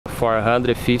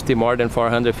more than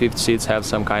 450 cities have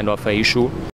some kind of issue.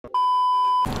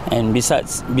 And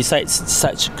besides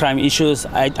such crime issues,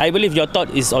 I believe your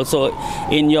thought is also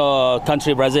in your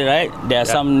country, Brazil, right? There are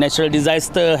some natural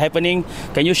disaster happening.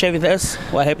 Can you share with us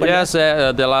what happened? Yes,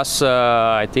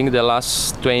 I think the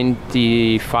last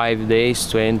 25 days,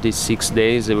 26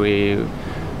 days, we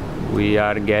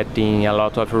are getting a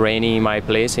lot of rain in my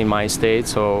place, in my state.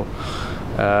 So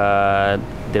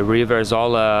the rivers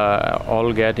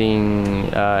all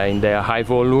getting in the high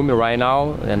volume right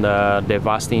now, and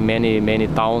devastating many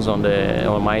towns on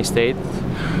my state.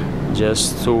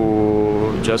 Just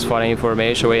for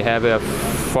information, we have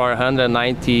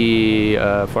 490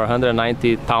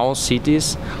 towns,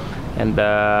 cities, and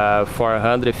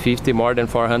more than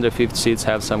 450 cities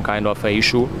have some kind of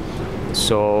issue.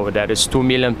 So there is 2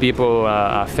 million people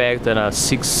affected, and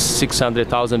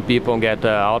 600,000 people get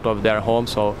out of their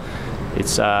homes. So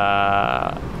it's,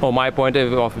 on my point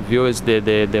of view, is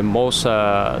the most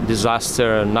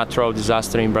natural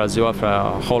disaster in Brazil of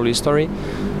whole history.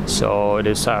 So it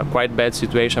is a quite bad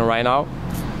situation right now.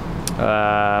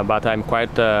 But I'm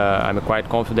quite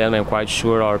confident and quite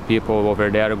sure our people over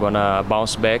there are gonna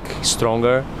bounce back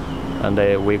stronger, and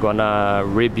we're gonna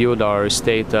rebuild our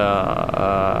state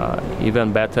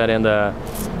even better, and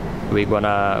we're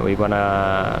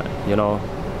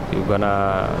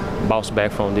gonna bounce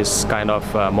back from this kind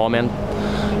of moment.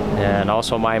 And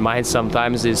also my mind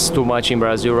sometimes is too much in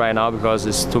Brazil right now, because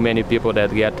there's too many people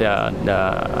that get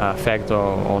affected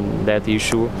on that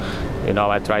issue. You know,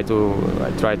 I try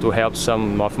to help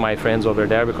some of my friends over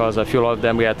there, because a few of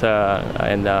them get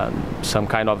some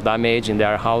kind of damage in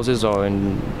their houses, or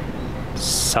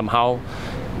somehow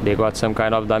they got some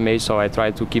kind of damage. So I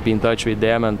try to keep in touch with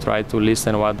them and try to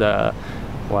listen what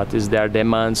is their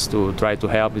demands, to try to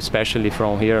help, especially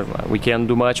from here. We can't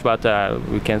do much, but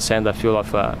we can send a few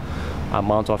of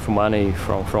amount of money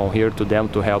from here to them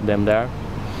to help them there.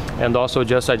 And also,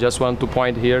 I just want to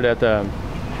point here that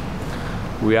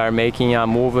we are making a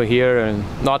move here, and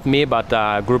not me, but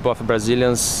a group of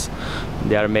Brazilians.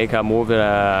 They are making a move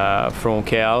from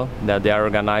KL, that they are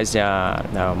organizing.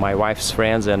 My wife's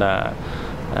friends and a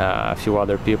few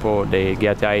other people, they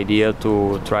get the idea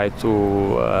to try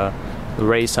to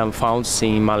raise some funds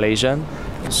in Malaysia.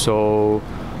 So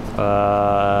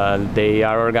they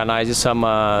are organizing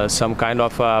some kind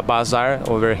of bazaar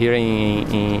over here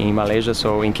in Malaysia,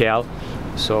 so in KL.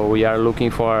 So we are looking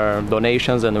for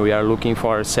donations, and we are looking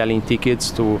for selling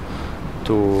tickets to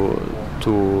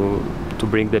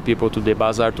bring the people to the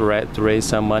bazaar to raise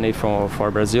some money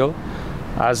for Brazil.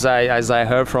 As I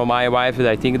heard from my wife,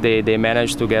 I think they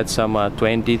managed to get some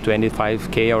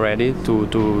 25K already to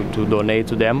donate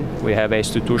to them. We have an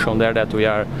institution there that we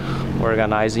are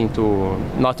organizing to,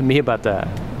 not me, but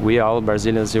we all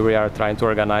Brazilians, we are trying to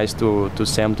organize to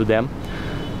send to them.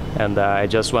 And I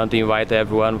just want to invite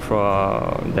everyone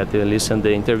that listen to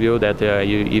the interview, that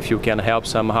if you can help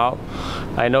somehow.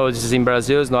 I know this is in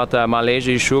Brazil, it's not a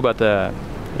Malaysia issue, but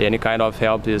any kind of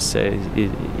help is it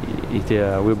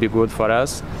will be good for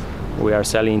us. We are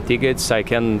selling tickets.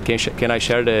 Can I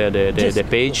share the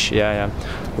page? Yeah.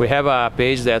 We have a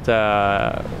page that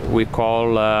we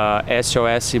call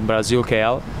SOS Brazil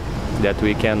KL. That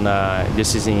we can.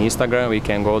 This is in Instagram. We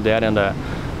can go there and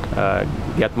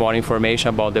get more information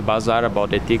about the bazaar, about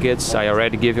the tickets. I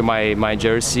already give you my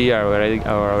jersey. I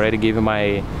already give you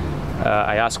my.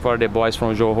 I asked for the boys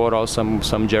from Johor also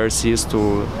some jerseys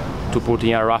to put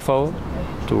in a raffle,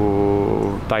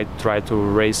 to try to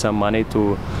raise some money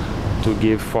to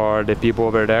give for the people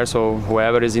over there. So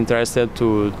whoever is interested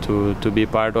to be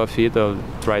part of it, or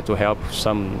try to help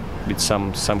with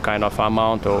some kind of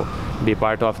amount, or be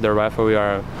part of the raffle, we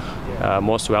are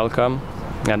most welcome.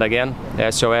 And again,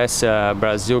 SOS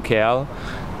Brazil KL,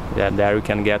 there you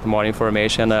can get more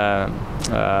information,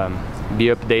 be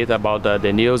updated about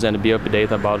the news, and be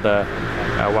updated about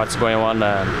what's going on.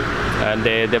 And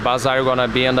the bazaar is gonna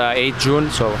be on the 8th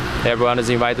June, so everyone is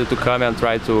invited to come and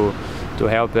try to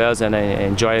help us and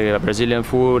enjoy Brazilian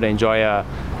food, enjoy a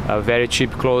very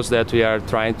cheap clothes that we are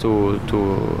trying to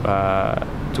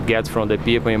get from the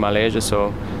people in Malaysia.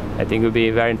 So I think it will be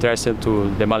very interesting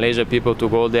to the Malaysian people to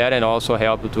go there and also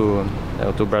help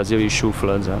to Brazil issue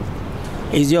floods.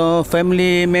 Is your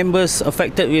family members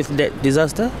affected with that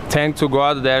disaster? Thank to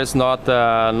God, there's not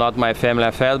my family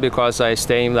affected, because I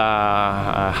stay in the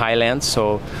highlands.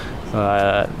 So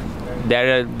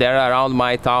there around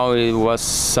my town it was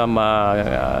some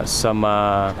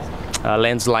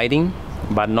landsliding,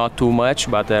 but not too much.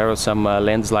 But there was some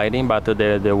landsliding. But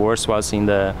the worst was in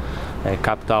the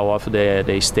capital of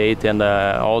the state, and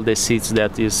all the cities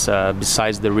that is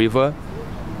besides the river.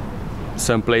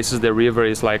 some places the river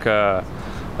is like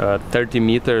 30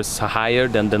 meters higher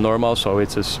than the normal, so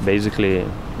it's just basically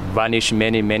vanished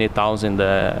many towns in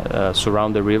the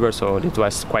surround the river, so it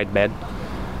was quite bad.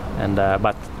 And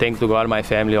but thank to God, my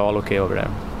family all okay over there.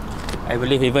 I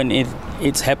believe even if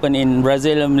it's happened in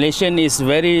Brazil, Malaysian is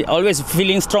very always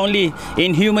feeling strongly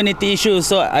in humanity issues.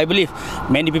 So I believe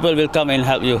many people will come and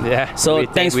help you. Yeah. So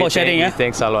thanks for sharing.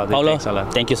 Thanks a lot. Paolo, Thanks a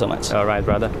lot. thank you so much. All right,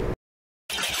 brother.